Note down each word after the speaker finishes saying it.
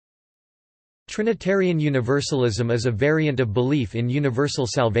Trinitarian Universalism is a variant of belief in universal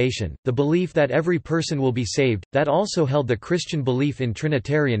salvation, the belief that every person will be saved, that also held the Christian belief in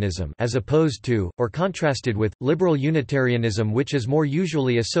Trinitarianism as opposed to, or contrasted with, liberal Unitarianism, which is more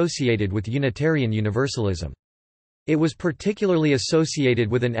usually associated with Unitarian Universalism. It was particularly associated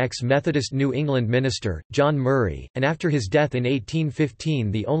with an ex-Methodist New England minister, John Murray, and after his death in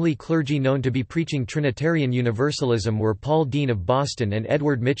 1815 the only clergy known to be preaching Trinitarian Universalism were Paul Dean of Boston and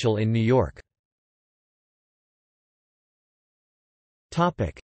Edward Mitchell in New York.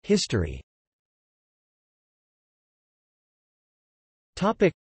 History.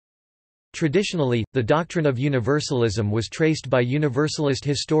 Traditionally, the doctrine of universalism was traced by Universalist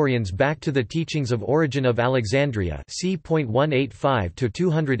historians back to the teachings of Origen of Alexandria c.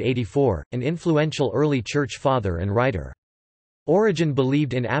 185–284, an influential early Church father and writer. Origen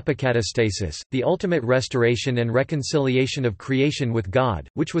believed in apokatastasis, the ultimate restoration and reconciliation of creation with God,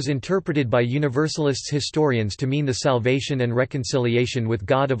 which was interpreted by Universalists historians to mean the salvation and reconciliation with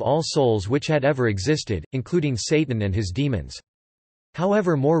God of all souls which had ever existed, including Satan and his demons.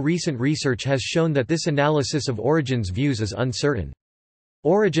 However, more recent research has shown that this analysis of Origen's views is uncertain.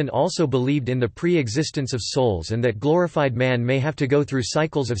 Origen also believed in the pre-existence of souls and that glorified man may have to go through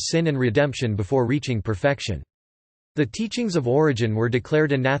cycles of sin and redemption before reaching perfection. The teachings of Origen were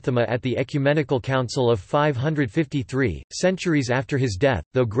declared anathema at the Ecumenical Council of 553, centuries after his death,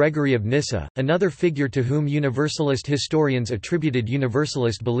 though Gregory of Nyssa, another figure to whom Universalist historians attributed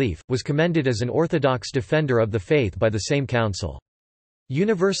Universalist belief, was commended as an orthodox defender of the faith by the same council.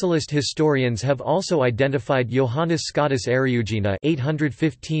 Universalist historians have also identified Johannes Scotus Eriugena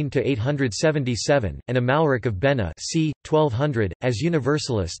 (815–877) and Amalric of Bena c. 1200 as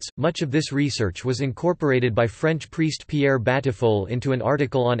Universalists. Much of this research was incorporated by French priest Pierre Batiffol into an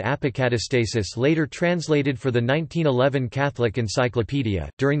article on apokatastasis, later translated for the 1911 Catholic Encyclopedia.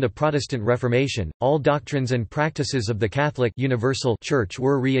 During the Protestant Reformation, all doctrines and practices of the Catholic Universal Church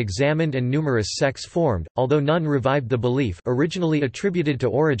were re-examined and numerous sects formed, although none revived the belief originally attributed to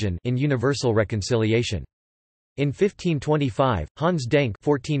Origen in universal reconciliation. In 1525, Hans Denck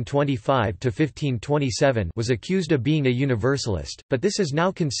 (1425–1527) was accused of being a Universalist, but this is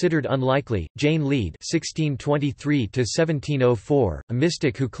now considered unlikely. Jane Lead (1623–1704), a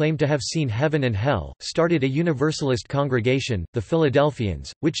mystic who claimed to have seen heaven and hell, started a Universalist congregation, the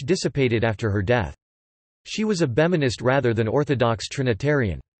Philadelphians, which dissipated after her death. She was a Beminist rather than Orthodox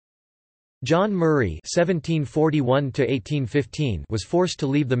Trinitarian. John Murray (1741–1815) was forced to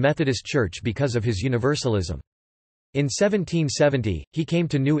leave the Methodist Church because of his Universalism. In 1770, he came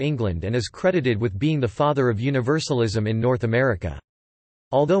to New England and is credited with being the father of Universalism in North America.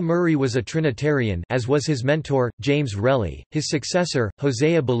 Although Murray was a Trinitarian, as was his mentor, James Relly, his successor,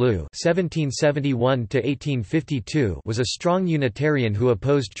 Hosea Ballou (1771–1852), was a strong Unitarian who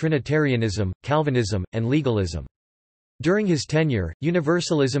opposed Trinitarianism, Calvinism, and legalism. During his tenure,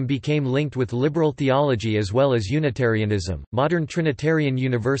 Universalism became linked with liberal theology as well as Unitarianism. Modern Trinitarian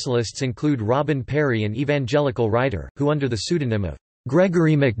Universalists include Robin Perry, an evangelical writer, who under the pseudonym of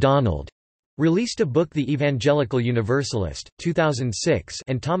Gregory MacDonald released a book, The Evangelical Universalist, 2006,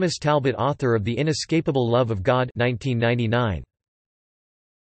 and Thomas Talbot, author of The Inescapable Love of God, 1999.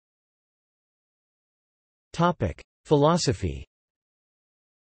 Topic: Philosophy.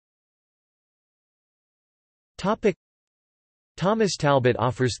 Topic: Thomas Talbot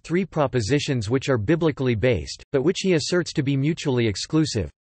offers three propositions which are biblically based, but which he asserts to be mutually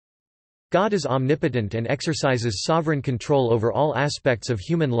exclusive. God is omnipotent and exercises sovereign control over all aspects of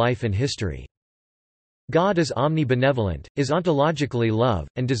human life and history. God is omnibenevolent, is ontologically love,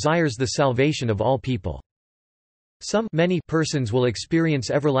 and desires the salvation of all people. Many persons will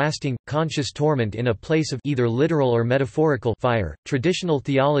experience everlasting, conscious torment in a place of either literal or metaphorical fire. Traditional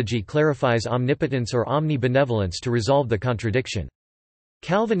theology clarifies omnipotence or omnibenevolence to resolve the contradiction.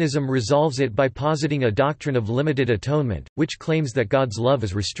 Calvinism resolves it by positing a doctrine of limited atonement, which claims that God's love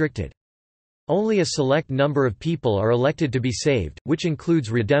is restricted. Only a select number of people are elected to be saved, which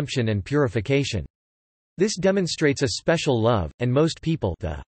includes redemption and purification. This demonstrates a special love, and most people,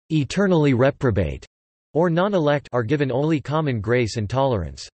 the eternally reprobate or non-elect, are given only common grace and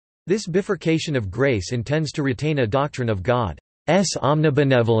tolerance. This bifurcation of grace intends to retain a doctrine of God's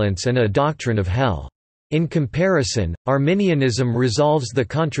omnibenevolence and a doctrine of hell. In comparison, Arminianism resolves the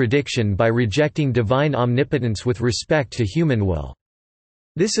contradiction by rejecting divine omnipotence with respect to human will.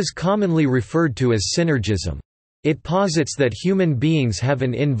 This is commonly referred to as synergism. It posits that human beings have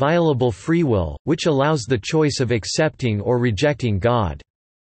an inviolable free will, which allows the choice of accepting or rejecting God's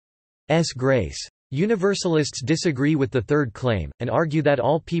grace. Universalists disagree with the third claim, and argue that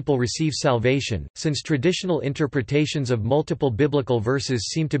all people receive salvation, since traditional interpretations of multiple biblical verses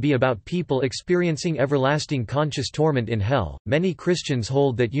seem to be about people experiencing everlasting conscious torment in hell. Many Christians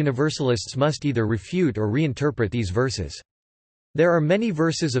hold that Universalists must either refute or reinterpret these verses. There are many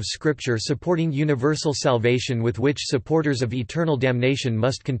verses of Scripture supporting universal salvation with which supporters of eternal damnation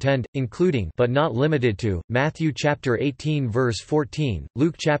must contend, including but not limited to, Matthew chapter 18 verse 14,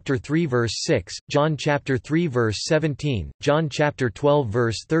 Luke chapter 3 verse 6, John chapter 3 verse 17, John chapter 12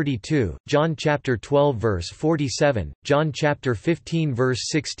 verse 32, John chapter 12 verse 47, John chapter 15 verse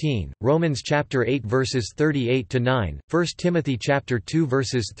 16, Romans chapter 8 verses 38 to 9, 1 Timothy chapter 2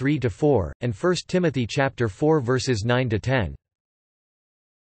 verses 3 to 4, and 1 Timothy chapter 4 verses 9 to 10.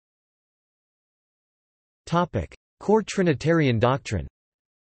 Core Trinitarian doctrine.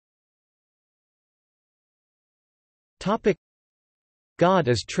 God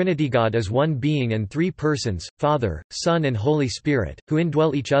is Trinity. God is one being and three persons, Father, Son and Holy Spirit, who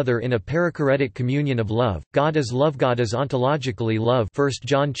indwell each other in a perichoretic communion of love. God is love. God is ontologically love, 1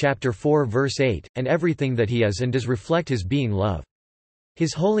 John chapter 4 verse 8, and everything that he is and does reflect his being love.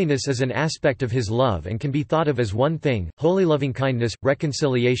 His holiness is an aspect of his love and can be thought of as one thing. Holy lovingkindness,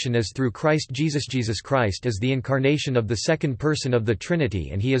 reconciliation is through Christ Jesus. Jesus Christ is the incarnation of the second person of the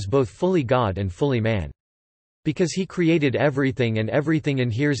Trinity, and he is both fully God and fully man. Because he created everything and everything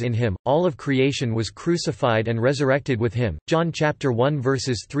inheres in him, all of creation was crucified and resurrected with him. John chapter 1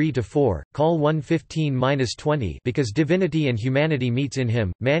 verses 3 to 4, Col 1:15-20. Because divinity and humanity meets in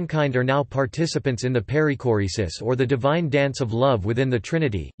him, mankind are now participants in the perichoresis or the divine dance of love within the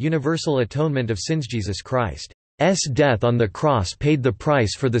Trinity. Universal atonement of sins. Jesus Christ's death on the cross paid the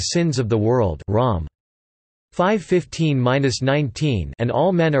price for the sins of the world. Rom. 5:15-19, and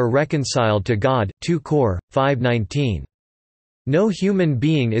all men are reconciled to God. 2 Cor. 5:19. No human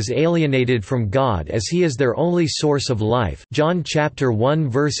being is alienated from God, as he is their only source of life. John chapter 1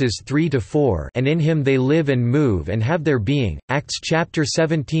 verses 3 to 4, and in him they live and move and have their being. Acts chapter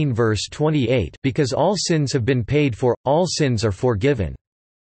 17 verse 28, because all sins have been paid for, all sins are forgiven.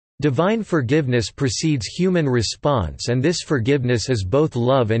 Divine forgiveness precedes human response, and this forgiveness is both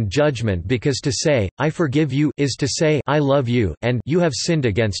love and judgment, because to say, I forgive you, is to say, I love you, and you have sinned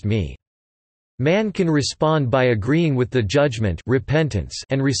against me. Man can respond by agreeing with the judgment, repentance,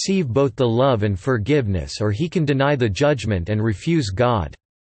 and receive both the love and forgiveness, or he can deny the judgment and refuse God's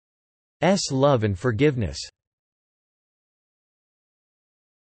love and forgiveness.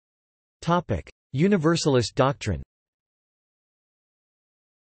 Universalist doctrine.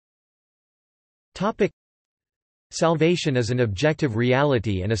 Salvation is an objective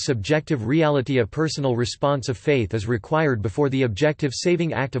reality, and a subjective reality. A personal response of faith is required before the objective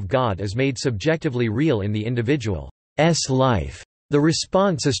saving act of God is made subjectively real in the individual's life. The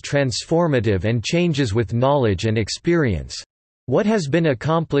response is transformative and changes with knowledge and experience. What has been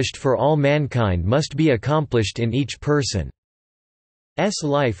accomplished for all mankind must be accomplished in each person's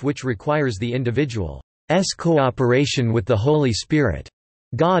life, which requires the individual's cooperation with the Holy Spirit.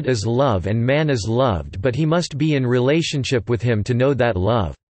 God is love and man is loved, but he must be in relationship with him to know that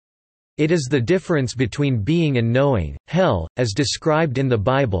love. It is the difference between being and knowing. Hell, as described in the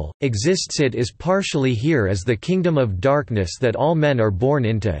Bible, exists. It is partially here as the kingdom of darkness that all men are born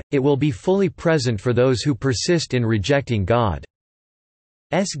into. It will be fully present for those who persist in rejecting God's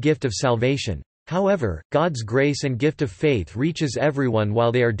gift of salvation. However, God's grace and gift of faith reaches everyone while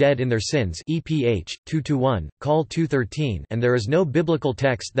they are dead in their sins. EPH 2:1, Col 2:13, and there is no biblical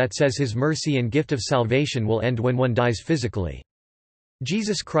text that says his mercy and gift of salvation will end when one dies physically.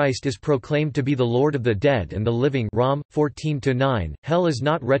 Jesus Christ is proclaimed to be the Lord of the dead and the living. Rom. 14-9. Hell is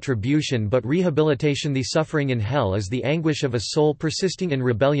not retribution but rehabilitation. The suffering in hell is the anguish of a soul persisting in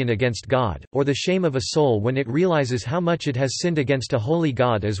rebellion against God, or the shame of a soul when it realizes how much it has sinned against a holy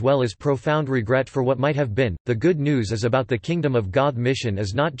God, as well as profound regret for what might have been. The good news is about the kingdom of God. Mission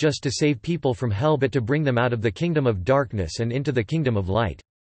is not just to save people from hell but to bring them out of the kingdom of darkness and into the kingdom of light.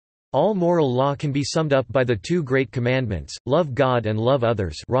 All moral law can be summed up by the two great commandments, love God and love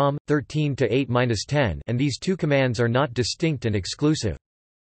others. Rom. 13-8-10, and these two commands are not distinct and exclusive.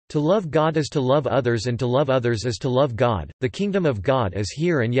 To love God is to love others, and to love others is to love God. The kingdom of God is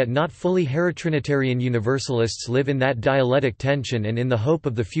here and yet not fully here. Trinitarian Universalists live in that dialectic tension and in the hope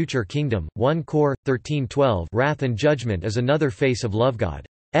of the future kingdom. 1 Cor. 13:12. Wrath and judgment is another face of love. God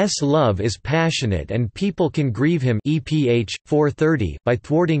love is passionate and people can grieve him EPH 4:30 by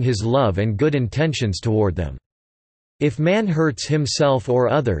thwarting his love and good intentions toward them. If man hurts himself or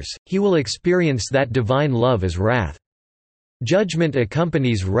others, he will experience that divine love as wrath. Judgment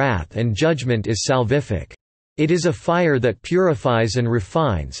accompanies wrath and judgment is salvific. It is a fire that purifies and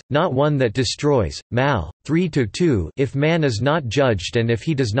refines, not one that destroys. Mal. 3-2 If man is not judged and if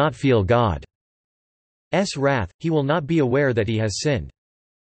he does not feel God's wrath, he will not be aware that he has sinned.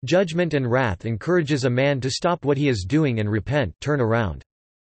 Judgment and wrath encourages a man to stop what he is doing and repent, turn around.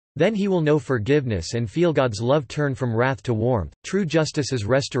 Then he will know forgiveness and feel God's love turn from wrath to warmth. True justice is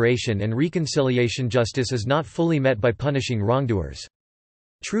restoration and reconciliation. Justice is not fully met by punishing wrongdoers.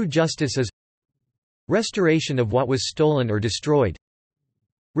 True justice is restoration of what was stolen or destroyed,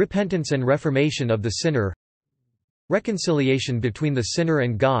 repentance and reformation of the sinner, reconciliation between the sinner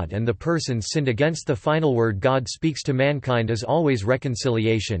and God and the person sinned against. The final word God speaks to mankind is always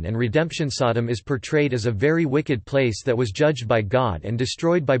reconciliation and redemption. Sodom is portrayed as a very wicked place that was judged by God and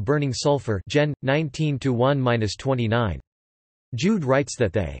destroyed by burning sulfur. Gen. 19:1-29. Jude writes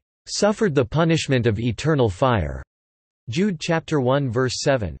that they suffered the punishment of eternal fire. Jude chapter 1 verse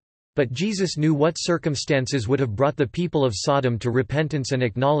 7. But Jesus knew what circumstances would have brought the people of Sodom to repentance and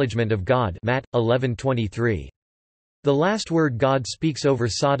acknowledgement of God. Matt 11:23. The last word God speaks over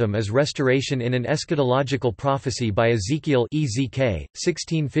Sodom is restoration in an eschatological prophecy by Ezekiel (EZK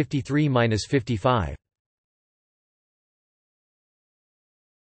 16:53-55).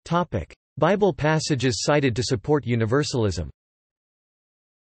 Topic: Bible passages cited to support universalism.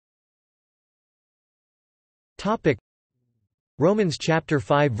 Topic: Romans chapter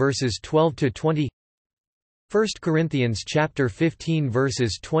 5 verses 12 to 20. 1 Corinthians chapter 15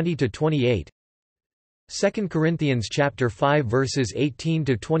 verses 20 to 28. 2 Corinthians chapter 5 verses 18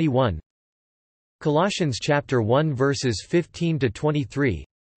 to 21. Colossians chapter 1 verses 15 to 23.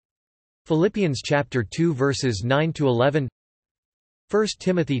 Philippians chapter 2 verses 9 to 11. 1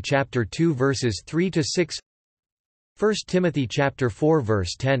 Timothy chapter 2 verses 3 to 6. 1 Timothy chapter 4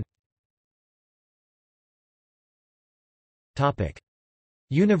 verse 10. Topic: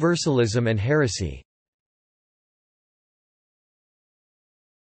 Universalism and heresy.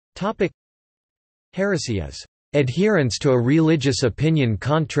 Topic: Heresy is adherence to a religious opinion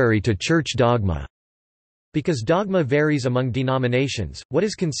contrary to church dogma. Because dogma varies among denominations, what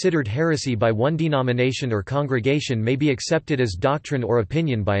is considered heresy by one denomination or congregation may be accepted as doctrine or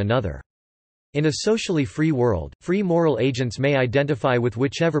opinion by another. In a socially free world, free moral agents may identify with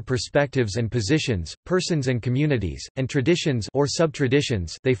whichever perspectives and positions, persons and communities, and traditions or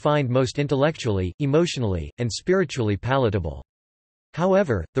sub-traditions they find most intellectually, emotionally, and spiritually palatable.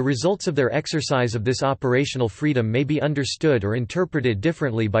 However, the results of their exercise of this operational freedom may be understood or interpreted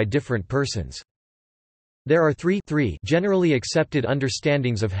differently by different persons. There are three generally accepted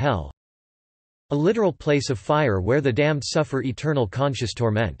understandings of hell. A literal place of fire where the damned suffer eternal conscious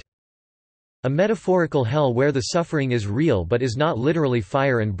torment. A metaphorical hell where the suffering is real but is not literally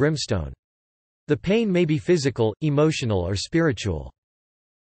fire and brimstone. The pain may be physical, emotional or spiritual.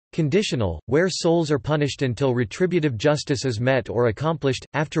 Conditional, where souls are punished until retributive justice is met or accomplished,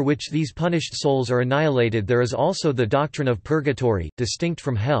 after which these punished souls are annihilated. There is also the doctrine of purgatory, distinct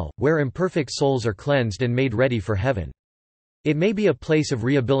from hell, where imperfect souls are cleansed and made ready for heaven. It may be a place of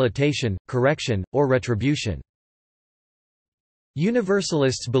rehabilitation, correction, or retribution.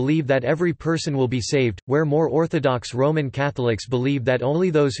 Universalists believe that every person will be saved, where more Orthodox Roman Catholics believe that only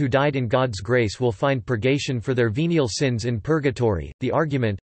those who died in God's grace will find purgation for their venial sins in purgatory. The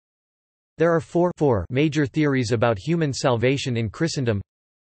argument. There are four major theories about human salvation in Christendom.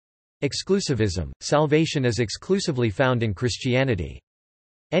 Exclusivism. Salvation is exclusively found in Christianity.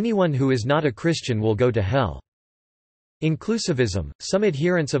 Anyone who is not a Christian will go to hell. Inclusivism. Some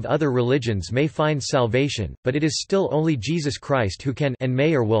adherents of other religions may find salvation, but it is still only Jesus Christ who can and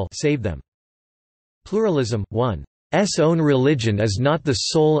may or will save them. Pluralism. One's own religion is not the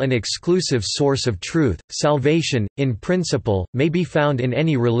sole and exclusive source of truth. Salvation, in principle, may be found in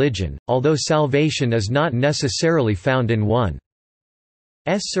any religion, although salvation is not necessarily found in one's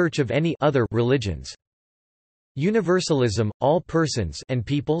search of any other religions. Universalism, all persons and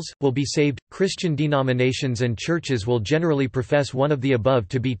peoples, will be saved. Christian denominations and churches will generally profess one of the above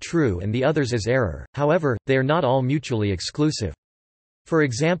to be true and the others as error, however, they are not all mutually exclusive. For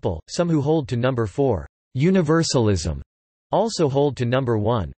example, some who hold to number 4, universalism, also hold to number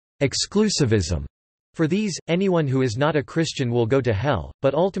 1, exclusivism. For these, anyone who is not a Christian will go to hell,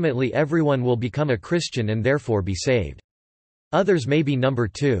 but ultimately everyone will become a Christian and therefore be saved. Others may be number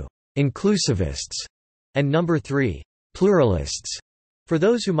 2, inclusivists, and number 3, pluralists. For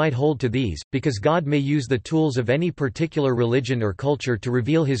those who might hold to these, because God may use the tools of any particular religion or culture to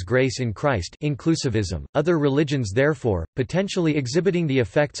reveal His grace in Christ, inclusivism. Other religions therefore, potentially exhibiting the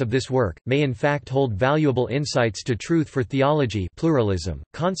effects of this work, may in fact hold valuable insights to truth for theology, pluralism,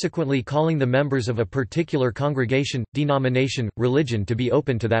 consequently calling the members of a particular congregation, denomination, religion to be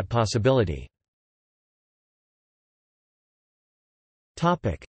open to that possibility.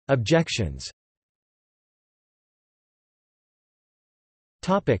 Objections.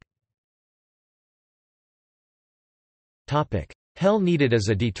 Hell needed as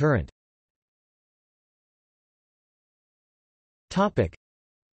a deterrent.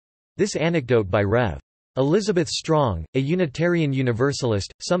 This anecdote by Rev. Elizabeth Strong, a Unitarian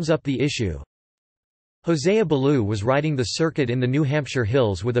Universalist, sums up the issue. Hosea Ballou was riding the circuit in the New Hampshire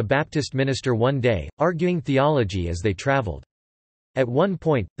hills with a Baptist minister one day, arguing theology as they traveled. At one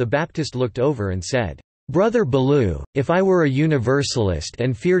point, the Baptist looked over and said, "Brother Ballou, if I were a Universalist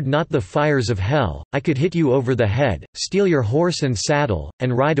and feared not the fires of hell, I could hit you over the head, steal your horse and saddle,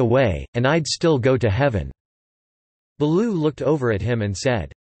 and ride away, and I'd still go to heaven." Ballou looked over at him and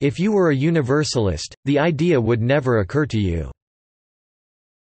said, "If you were a Universalist, the idea would never occur to you."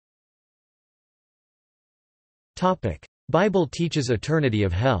 Bible teaches eternity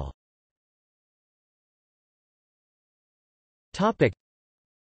of hell.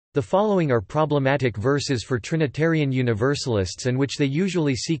 The following are problematic verses for Trinitarian Universalists and which they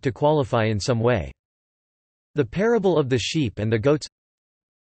usually seek to qualify in some way. The parable of the sheep and the goats.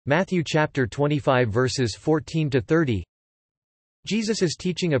 Matthew chapter 25 verses 14 to 30. Jesus is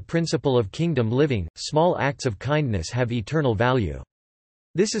teaching a principle of kingdom living. Small acts of kindness have eternal value.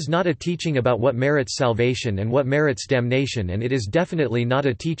 This is not a teaching about what merits salvation and what merits damnation, and it is definitely not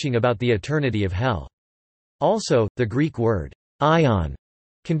a teaching about the eternity of hell. Also, the Greek word aion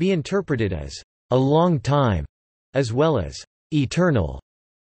can be interpreted as a long time, as well as eternal.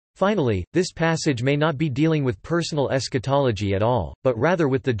 Finally, this passage may not be dealing with personal eschatology at all, but rather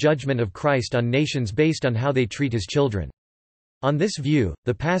with the judgment of Christ on nations based on how they treat his children. On this view,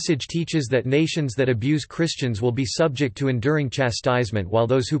 the passage teaches that nations that abuse Christians will be subject to enduring chastisement, while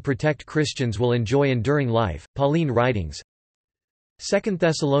those who protect Christians will enjoy enduring life. Pauline writings. 2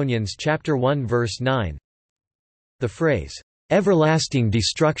 Thessalonians chapter 1 verse 9. The phrase everlasting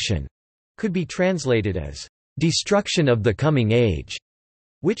destruction could be translated as destruction of the coming age,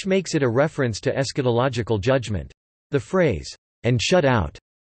 which makes it a reference to eschatological judgment. The phrase and shut out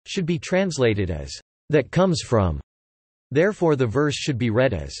should be translated as that comes from. Therefore the verse should be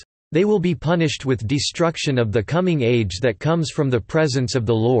read as, "They will be punished with destruction of the coming age that comes from the presence of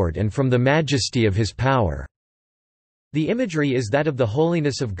the Lord and from the majesty of his power." The imagery is that of the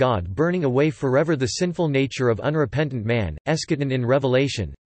holiness of God burning away forever the sinful nature of unrepentant man, eschaton in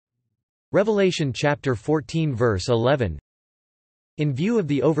Revelation. Revelation chapter 14 verse 11. In view of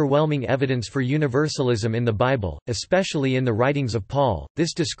the overwhelming evidence for universalism in the Bible, especially in the writings of Paul,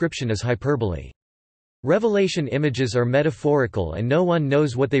 this description is hyperbole. Revelation images are metaphorical and no one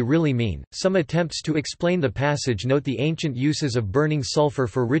knows what they really mean. Some attempts to explain the passage note the ancient uses of burning sulfur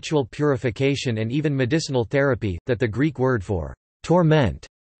for ritual purification and even medicinal therapy, that the Greek word for torment,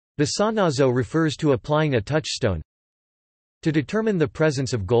 basanazo, refers to applying a touchstone to determine the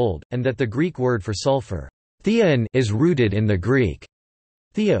presence of gold, and that the Greek word for sulfur, theon, is rooted in the Greek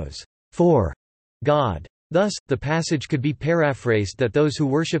theos, for God. Thus, the passage could be paraphrased that those who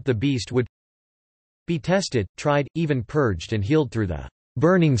worship the beast would be tested, tried, even purged and healed through the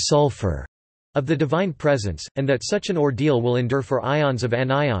burning sulfur of the divine presence, and that such an ordeal will endure for ions of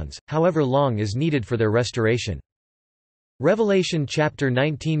anions, however long is needed for their restoration. Revelation chapter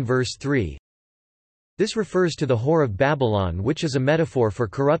 19 verse 3. This refers to the whore of Babylon, which is a metaphor for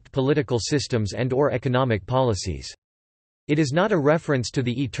corrupt political systems and/or economic policies. It is not a reference to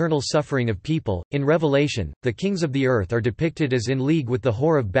the eternal suffering of people. In Revelation, the kings of the earth are depicted as in league with the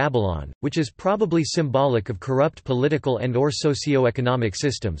whore of Babylon, which is probably symbolic of corrupt political and/or socio-economic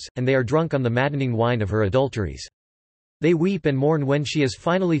systems, and they are drunk on the maddening wine of her adulteries. They weep and mourn when she is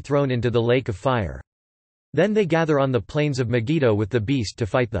finally thrown into the lake of fire. Then they gather on the plains of Megiddo with the beast to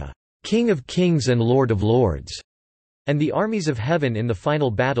fight the King of Kings and Lord of Lords, and the armies of heaven in the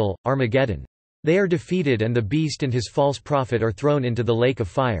final battle, Armageddon. They are defeated and the beast and his false prophet are thrown into the lake of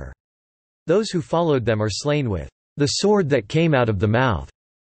fire. Those who followed them are slain with the sword that came out of the mouth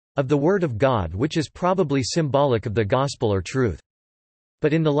of the word of God, which is probably symbolic of the gospel or truth.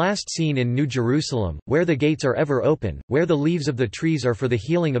 But in the last scene in New Jerusalem, where the gates are ever open, where the leaves of the trees are for the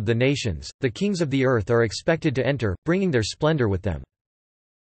healing of the nations, the kings of the earth are expected to enter, bringing their splendor with them.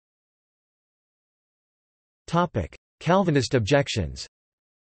 Calvinist objections.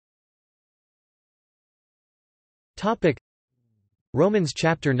 Romans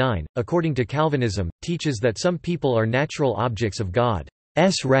chapter 9, according to Calvinism, teaches that some people are natural objects of God's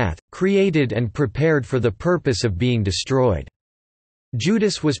wrath, created and prepared for the purpose of being destroyed.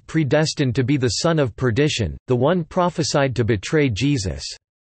 Judas was predestined to be the son of perdition, the one prophesied to betray Jesus.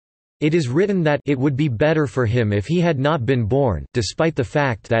 It is written that it would be better for him if he had not been born, despite the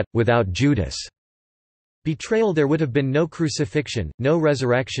fact that, without Judas' betrayal there would have been no crucifixion, no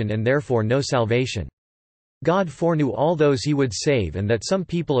resurrection and therefore no salvation. God foreknew all those he would save and that some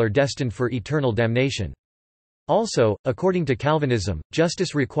people are destined for eternal damnation. Also, according to Calvinism,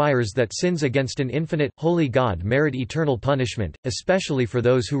 justice requires that sins against an infinite, holy God merit eternal punishment, especially for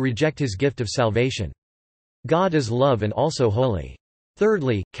those who reject his gift of salvation. God is love and also holy.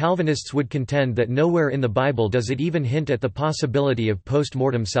 Thirdly, Calvinists would contend that nowhere in the Bible does it even hint at the possibility of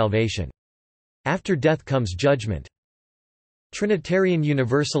post-mortem salvation. After death comes judgment. Trinitarian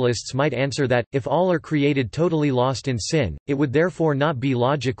Universalists might answer that, if all are created totally lost in sin, it would therefore not be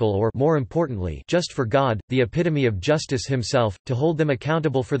logical or, more importantly, just for God, the epitome of justice himself, to hold them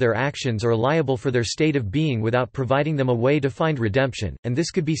accountable for their actions or liable for their state of being without providing them a way to find redemption, and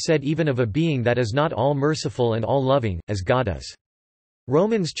this could be said even of a being that is not all merciful and all loving, as God is.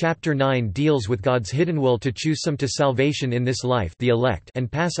 Romans chapter 9 deals with God's hidden will to choose some to salvation in this life, the elect,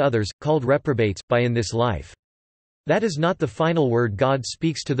 and pass others, called reprobates, by in this life. That is not the final word God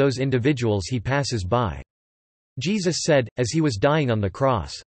speaks to those individuals he passes by. Jesus said, as he was dying on the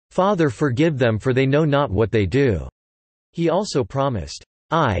cross, "Father, forgive them, for they know not what they do." He also promised,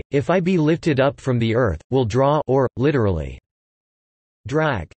 "I, if I be lifted up from the earth, will draw," or, literally,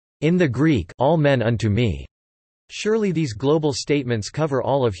 drag, in the Greek, all men unto me. Surely these global statements cover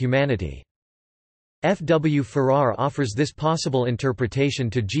all of humanity. F. W. Farrar offers this possible interpretation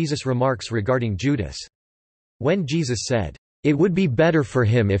to Jesus' remarks regarding Judas. When Jesus said, "It would be better for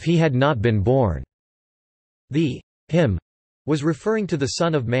him if he had not been born," the him was referring to the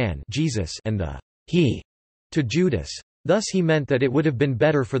Son of Man, Jesus, and the he to Judas. Thus he meant that it would have been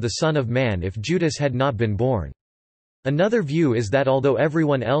better for the Son of Man if Judas had not been born. Another view is that although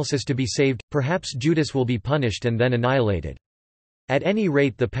everyone else is to be saved, perhaps Judas will be punished and then annihilated. At any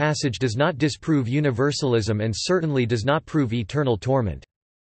rate, the passage does not disprove universalism and certainly does not prove eternal torment.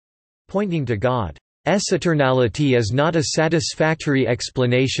 Pointing to God's eternality is not a satisfactory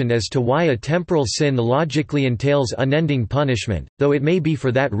explanation as to why a temporal sin logically entails unending punishment, though it may be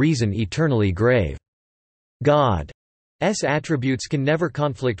for that reason eternally grave. God's attributes can never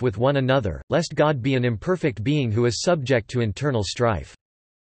conflict with one another, lest God be an imperfect being who is subject to internal strife.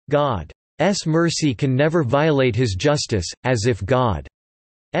 God's mercy can never violate his justice, as if God's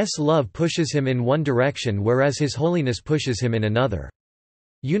love pushes him in one direction whereas his holiness pushes him in another.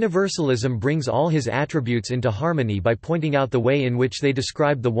 Universalism brings all his attributes into harmony by pointing out the way in which they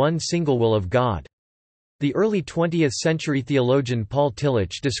describe the one single will of God. The early 20th-century theologian Paul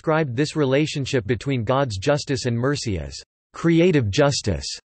Tillich described this relationship between God's justice and mercy as creative justice,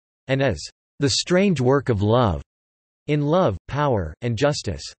 and as the strange work of love, in love, power, and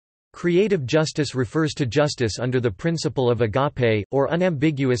justice. Creative justice refers to justice under the principle of agape, or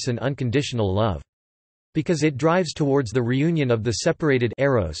unambiguous and unconditional love. Because it drives towards the reunion of the separated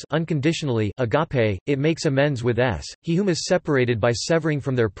eros unconditionally agape, it makes amends with he whom is separated by severing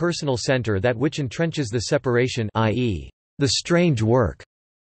from their personal center that which entrenches the separation, i.e., the strange work.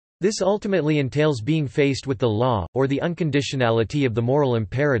 This ultimately entails being faced with the law, or the unconditionality of the moral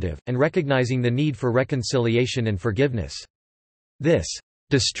imperative, and recognizing the need for reconciliation and forgiveness. This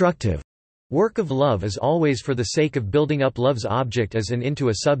destructive work of love is always for the sake of building up love's object as and into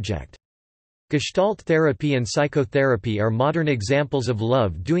a subject. Gestalt therapy and psychotherapy are modern examples of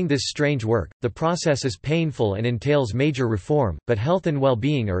love doing this strange work. The process is painful and entails major reform, but health and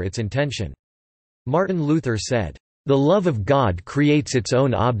well-being are its intention. Martin Luther said, "The love of God creates its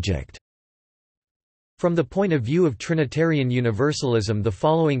own object." From the point of view of Trinitarian Universalism, the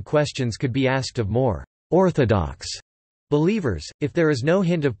following questions could be asked of more orthodox believers. If there is no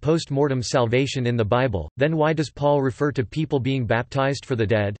hint of post-mortem salvation in the Bible, then why does Paul refer to people being baptized for the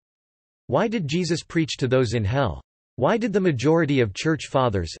dead? Why did Jesus preach to those in hell? Why did the majority of Church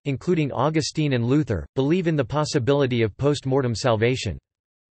Fathers, including Augustine and Luther, believe in the possibility of post-mortem salvation?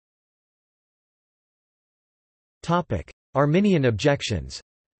 Arminian objections.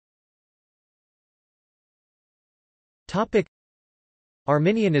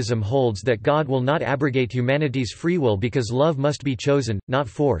 Arminianism holds that God will not abrogate humanity's free will because love must be chosen, not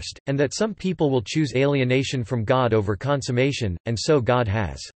forced, and that some people will choose alienation from God over consummation, and so God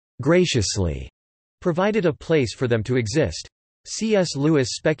has graciously provided a place for them to exist. C.S.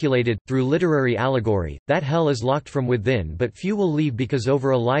 Lewis speculated, through literary allegory, that hell is locked from within but few will leave because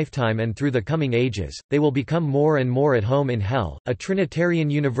over a lifetime and through the coming ages, they will become more and more at home in hell. A Trinitarian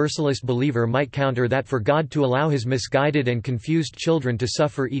Universalist believer might counter that for God to allow his misguided and confused children to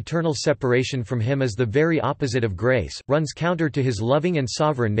suffer eternal separation from him is the very opposite of grace, runs counter to his loving and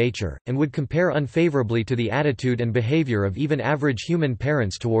sovereign nature, and would compare unfavorably to the attitude and behavior of even average human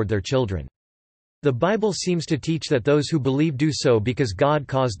parents toward their children. The Bible seems to teach that those who believe do so because God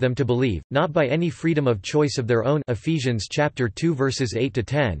caused them to believe, not by any freedom of choice of their own. Ephesians chapter 2 verses 8 to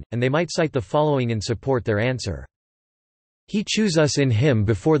 10, and they might cite the following in support their answer. He chose us in him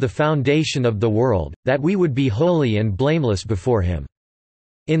before the foundation of the world, that we would be holy and blameless before him.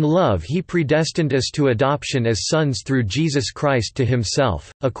 In love he predestined us to adoption as sons through Jesus Christ to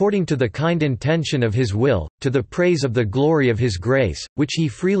himself, according to the kind intention of his will, to the praise of the glory of his grace, which he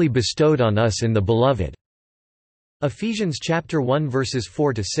freely bestowed on us in the Beloved." Ephesians chapter 1 verses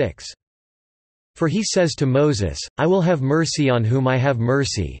 4 to 6. For he says to Moses, I will have mercy on whom I have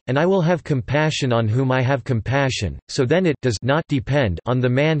mercy, and I will have compassion on whom I have compassion, so then it does not depend on the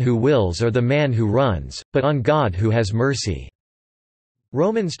man who wills or the man who runs, but on God who has mercy.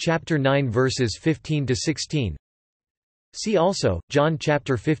 Romans chapter 9 verses 15 to 16. See also John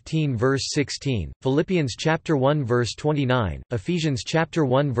chapter 15 verse 16, Philippians chapter 1 verse 29, Ephesians chapter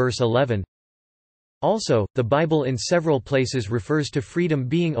 1 verse 11. Also, the Bible in several places refers to freedom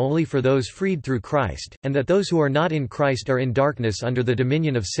being only for those freed through Christ, and that those who are not in Christ are in darkness under the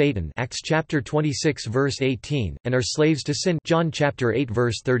dominion of Satan, Acts chapter 26 verse 18, and are slaves to sin, John chapter 8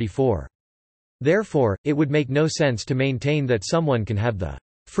 verse 34. Therefore, it would make no sense to maintain that someone can have the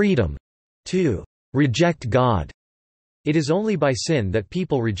freedom to reject God. It is only by sin that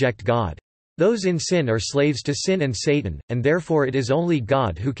people reject God. Those in sin are slaves to sin and Satan, and therefore it is only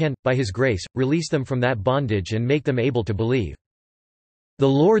God who can, by his grace, release them from that bondage and make them able to believe. The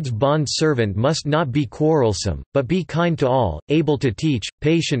Lord's bondservant must not be quarrelsome, but be kind to all, able to teach,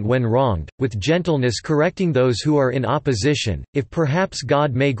 patient when wronged, with gentleness correcting those who are in opposition, if perhaps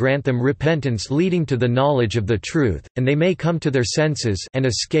God may grant them repentance leading to the knowledge of the truth, and they may come to their senses and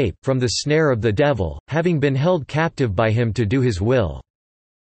escape from the snare of the devil, having been held captive by him to do his will.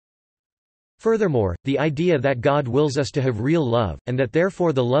 Furthermore, the idea that God wills us to have real love, and that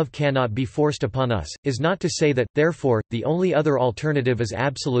therefore the love cannot be forced upon us, is not to say that, therefore, the only other alternative is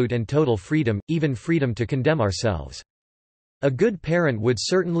absolute and total freedom, even freedom to condemn ourselves. A good parent would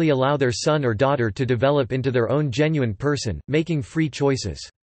certainly allow their son or daughter to develop into their own genuine person, making free choices.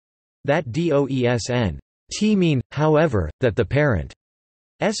 That doesn't mean, however, that the parent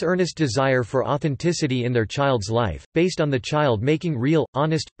earnest desire for authenticity in their child's life, based on the child making real,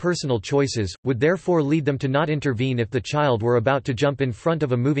 honest, personal choices, would therefore lead them to not intervene if the child were about to jump in front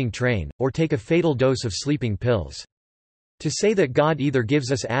of a moving train, or take a fatal dose of sleeping pills. To say that God either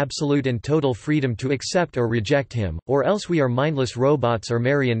gives us absolute and total freedom to accept or reject him, or else we are mindless robots or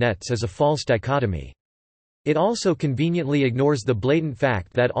marionettes is a false dichotomy. It also conveniently ignores the blatant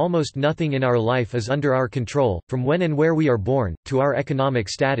fact that almost nothing in our life is under our control, from when and where we are born, to our economic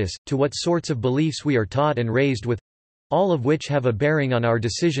status, to what sorts of beliefs we are taught and raised with, all of which have a bearing on our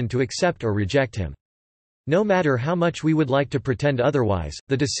decision to accept or reject him. No matter how much we would like to pretend otherwise,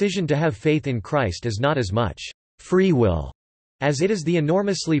 the decision to have faith in Christ is not as much free will as it is the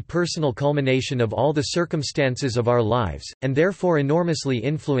enormously personal culmination of all the circumstances of our lives, and therefore enormously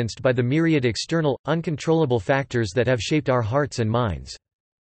influenced by the myriad external, uncontrollable factors that have shaped our hearts and minds.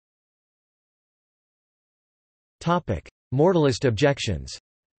 Mortalist objections.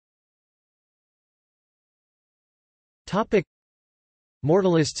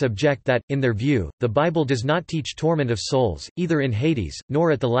 Mortalists object that, in their view, the Bible does not teach torment of souls, either in Hades,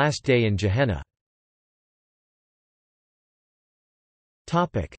 nor at the last day in Gehenna.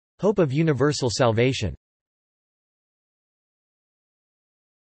 Hope of universal salvation.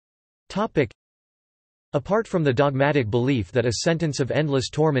 Apart from the dogmatic belief that a sentence of endless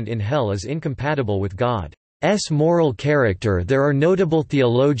torment in hell is incompatible with God's moral character, there are notable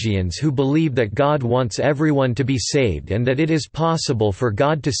theologians who believe that God wants everyone to be saved and that it is possible for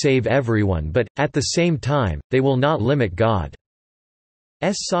God to save everyone, but, at the same time, they will not limit God's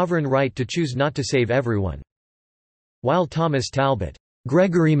sovereign right to choose not to save everyone. While Thomas Talbot,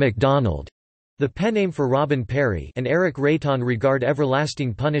 Gregory MacDonald, the pen name for Robin Perry, and Eric Rayton regard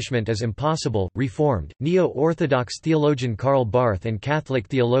everlasting punishment as impossible, Reformed, Neo-Orthodox theologian Karl Barth and Catholic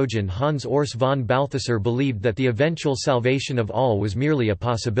theologian Hans Urs von Balthasar believed that the eventual salvation of all was merely a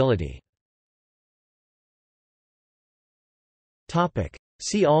possibility.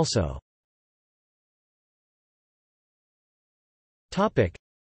 See also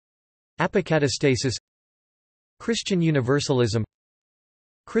Apocatastasis, Christian universalism,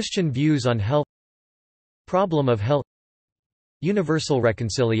 Christian views on hell, problem of hell, universal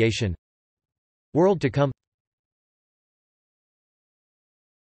reconciliation, world to come.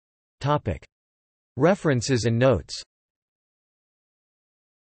 References and notes.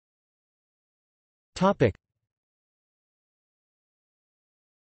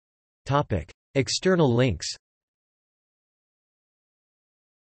 External links.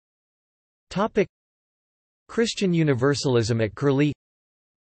 Christian Universalism at Curlie.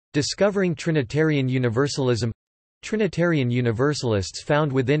 Discovering Trinitarian Universalism. Trinitarian Universalists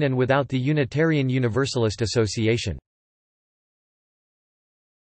found within and without the Unitarian Universalist Association.